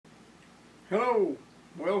Hello,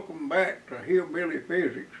 welcome back to Hillbilly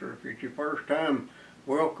Physics, or if it's your first time,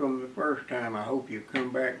 welcome the first time. I hope you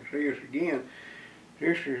come back and see us again.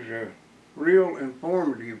 This is a real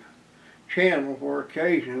informative channel for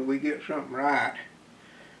occasionally we get something right.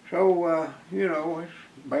 So, it's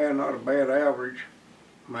bad, not a bad average,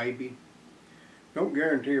 maybe. Don't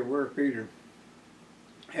guarantee a work either.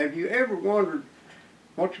 Have you ever wondered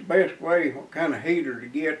what's the best way, what kind of heater to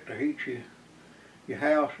get to heat your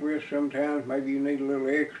house with? Sometimes maybe you need a little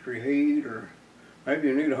extra heat, or maybe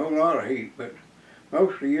you need a whole lot of heat, but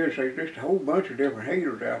most of the years there's just a whole bunch of different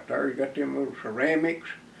heaters out there. You got them little ceramics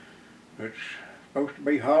that's supposed to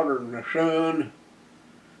be hotter than the sun,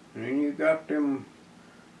 and then you got them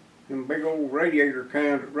big old radiator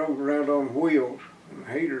kinds that rolls around on wheels, and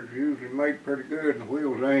the heaters usually make pretty good and the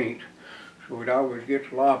wheels ain't. So it always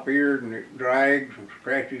gets lop-eared and it drags and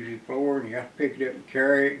scratches your floor, and you have to pick it up and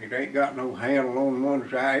carry it, and it ain't got no handle on one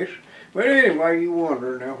side. But anyway, you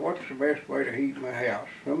wonder, now what's the best way to heat my house?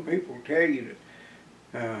 Some people tell you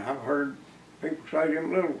that, I've heard people say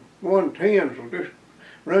them little 110s will just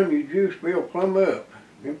run your juice bill plumb up.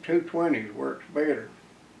 Them 220s works better.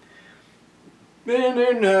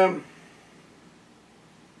 Then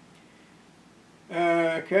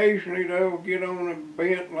occasionally they'll get on a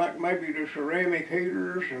bent like maybe the ceramic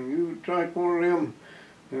heaters, and you would think one of them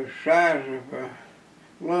the size of a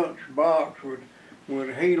lunch box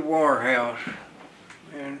would heat a warehouse,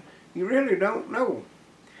 and you really don't know.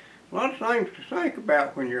 A lot of things to think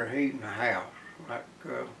about when you're heating a house, like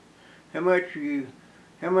how much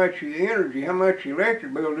energy, how much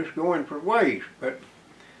electric bill is going for waste. But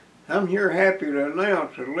I'm here happy to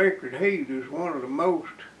announce that electric heat is one of the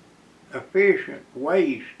most efficient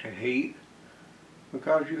ways to heat,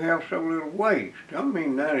 because you have so little waste. I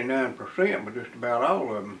mean 99%, but just about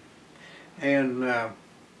all of them. And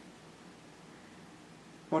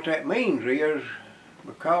what that means is,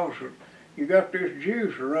 because you got this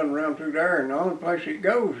juice running around through there, and the only place it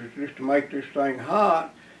goes is just to make this thing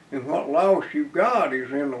hot, and what loss you've got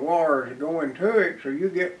is in the wires going to it, so you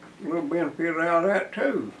get a little benefit out of that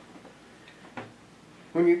too.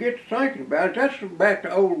 When you get to thinking about it, that's back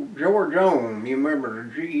to old George Ohm. You remember the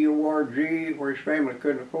G-O-R-G, where his family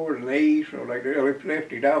couldn't afford an E, so they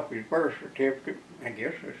left it off his birth certificate. I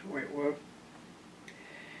guess that's the way it was.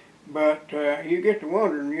 But you get to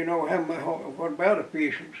wondering, what about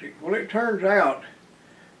efficiency? Well, it turns out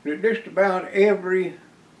that just about every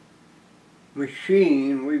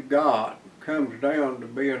machine we've got comes down to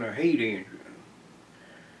being a heat engine.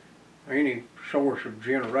 Any source of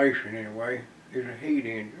generation, anyway, is a heat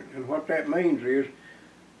engine. And what that means is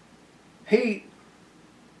heat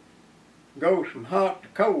goes from hot to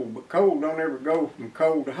cold, but cold don't ever go from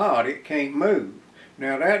cold to hot. It can't move.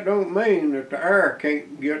 Now that don't mean that the air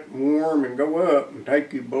can't get warm and go up and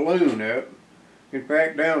take your balloon up. In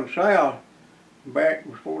fact, down south, back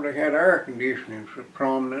before they had air conditioning so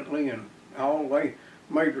prominently and all, they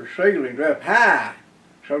made their ceilings up high,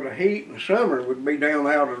 so the heat in the summer would be down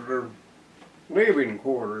out of their living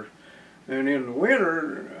quarters. And in the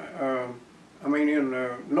winter, in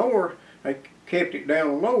the north, they kept it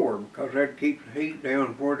down lower because that keeps the heat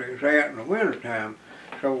down where it's at in the wintertime.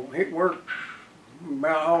 So it works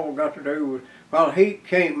about all we got to do with, while heat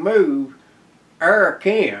can't move, air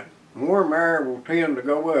can. Warm air will tend to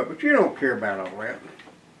go up, but you don't care about all that.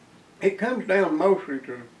 It comes down mostly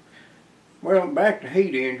to, well, back to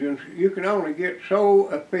heat engines. You can only get so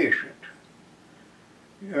efficient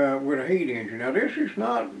with a heat engine. Now this is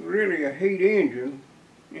not really a heat engine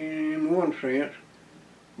in one sense,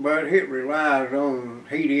 but it relies on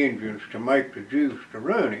heat engines to make the juice to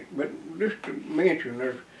run it. But just to mention,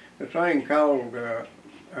 there's a thing called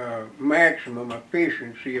maximum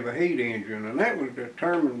efficiency of a heat engine, and that was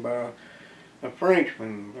determined by a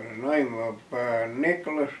Frenchman by the name of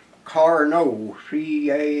Nicolas Carnot,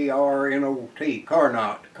 C-A-R-N-O-T,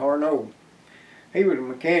 Carnot. He was a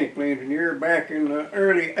mechanical engineer back in the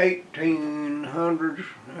early 1800s,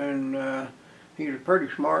 and he was a pretty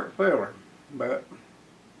smart feller, but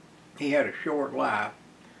he had a short life.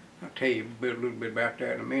 I'll tell you a little bit about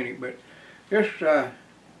that in a minute, but just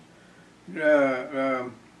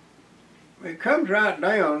it comes right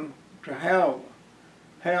down to how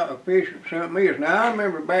efficient something is. Now I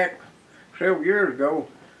remember back several years ago,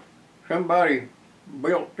 somebody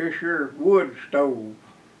built this here wood stove,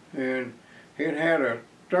 and it had a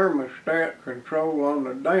thermostat control on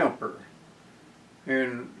the damper,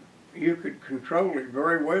 and you could control it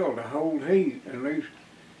very well to hold heat. And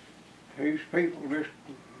these people just,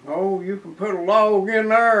 oh, you can put a log in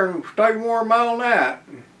there and stay warm all night.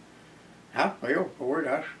 And I fell for it.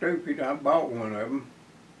 I was stupid. I bought one of them,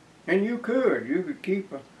 and you could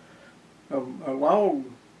keep a log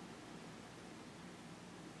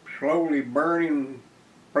slowly burning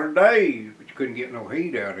for days, but you couldn't get no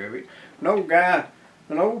heat out of it.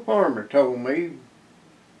 An old farmer told me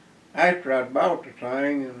after I'd bought the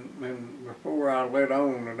thing and before I let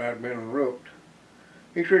on that I'd been rooked.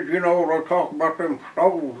 He said, you know, they talk about them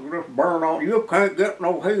stoves just burn on. You can't get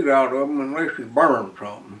no heat out of them unless you burn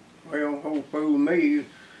something. Well, old fool me,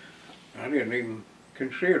 I didn't even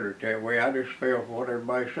consider it that way. I just fell for what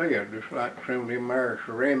everybody said, just like some of them there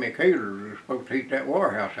ceramic heaters are supposed to heat that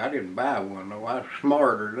warehouse. I didn't buy one, though. I was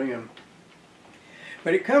smarter then.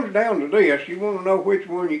 But it comes down to this. You want to know which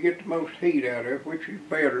one you get the most heat out of, which is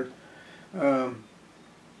better,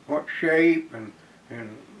 what shape and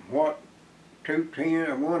what 210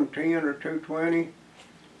 or 110 or 220.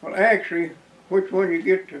 Well, actually, which one you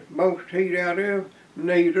get the most heat out of?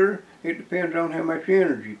 Neither. It depends on how much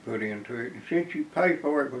energy you put into it. And since you pay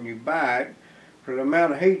for it when you buy it, for the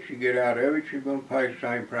amount of heat you get out of it, you're going to pay the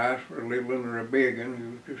same price for a little one or a big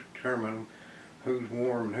one. You just determine who's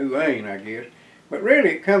warm and who ain't, I guess. But really,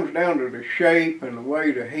 it comes down to the shape and the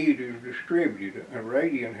way the heat is distributed. A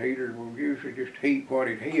radiant heater will usually just heat what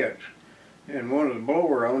it hits, and one of the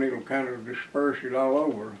blower on it will kind of disperse it all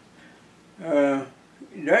over.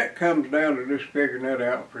 That comes down to just figuring that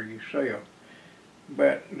out for yourself.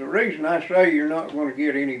 But the reason I say you're not going to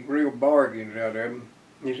get any real bargains out of them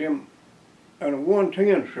is on a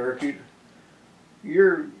 110 circuit,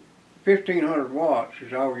 your 1500 watts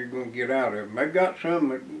is all you're going to get out of them. They've got some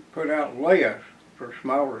that put out less for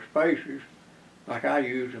smaller spaces, like I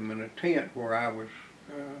use them in a tent where I was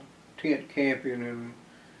tent camping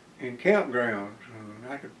in campgrounds, and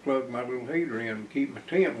I could plug my little heater in and keep my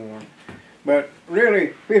tent warm. But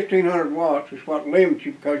really, 1500 watts is what limits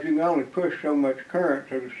you, because you can only push so much current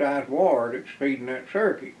to the size wire that's feeding that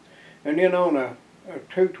circuit. And then on a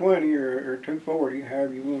 220 or 240,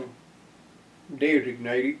 however you want to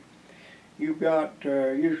designate it, you've got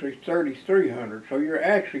usually 3300. So you're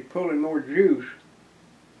actually pulling more juice,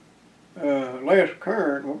 less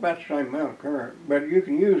current, well, about the same amount of current, but you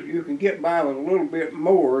can get by with a little bit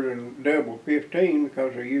more than double 15,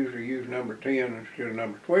 because they usually use number 10 instead of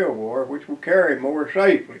number 12 wire, which will carry more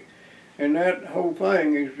safely. And that whole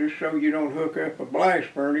thing is just so you don't hook up a blast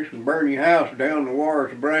furnace and burn your house down, the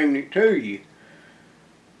wires bringing it to you.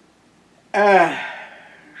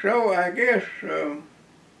 So I guess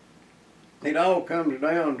it all comes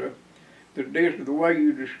down to the way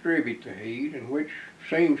you distribute the heat, and which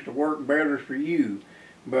seems to work better for you.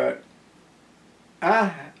 But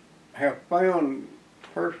I have found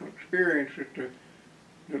personal experience that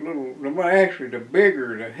the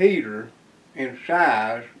bigger the heater in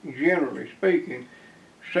size, generally speaking,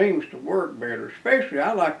 seems to work better. Especially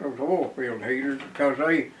I like those oil filled heaters, because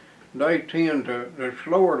they tend to, they're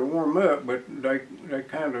slower to warm up, but they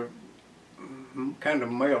kind of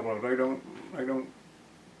mellow. They don't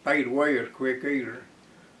fade away as quick either.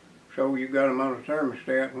 So you got them on a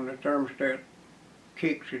thermostat. When the thermostat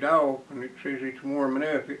kicks it off and it says it's warming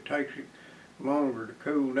up, it takes it longer to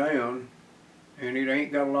cool down, and it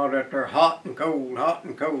ain't got a lot out there hot and cold, hot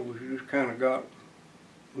and cold. You just kind of got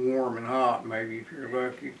warm and hot, maybe, if you're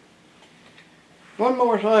lucky. One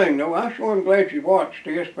more thing, though. I'm sure I'm glad you watched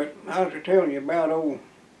this, but I was telling you about old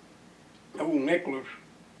Nicholas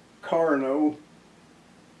Carno.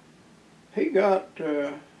 He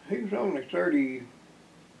was only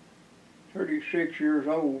 36 years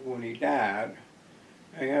old when he died.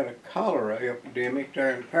 He had a cholera epidemic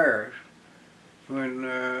there in Paris,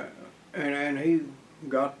 and he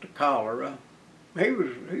got the cholera. He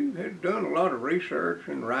had done a lot of research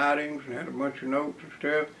and writings and had a bunch of notes and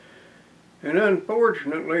stuff. And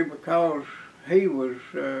unfortunately, because he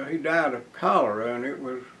died of cholera, and it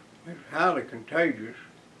was highly contagious,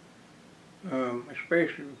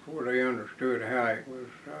 especially before they understood how it was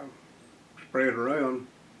spread around.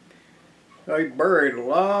 They buried a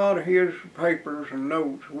lot of his papers and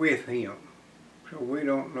notes with him, so we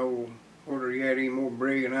don't know whether he had any more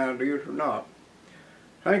brilliant ideas or not.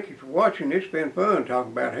 Thank you for watching. It's been fun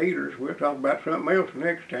talking about heaters. We'll talk about something else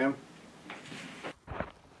next time.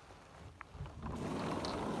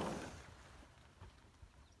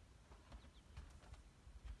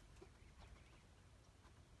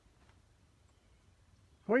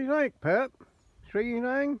 What do you think, pup? See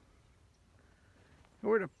anything?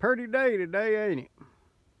 It's a pretty day today, ain't it?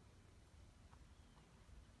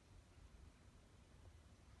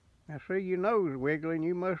 I see your nose wiggling.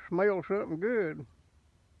 You must smell something good.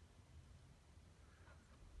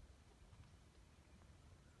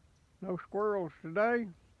 No squirrels today?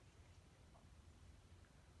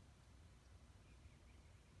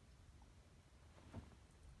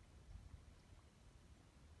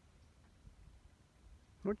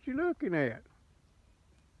 What you looking at?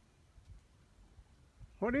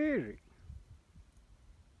 What is it?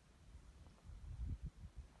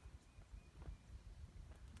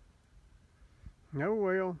 Oh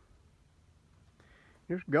well,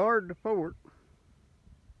 just guard the fort.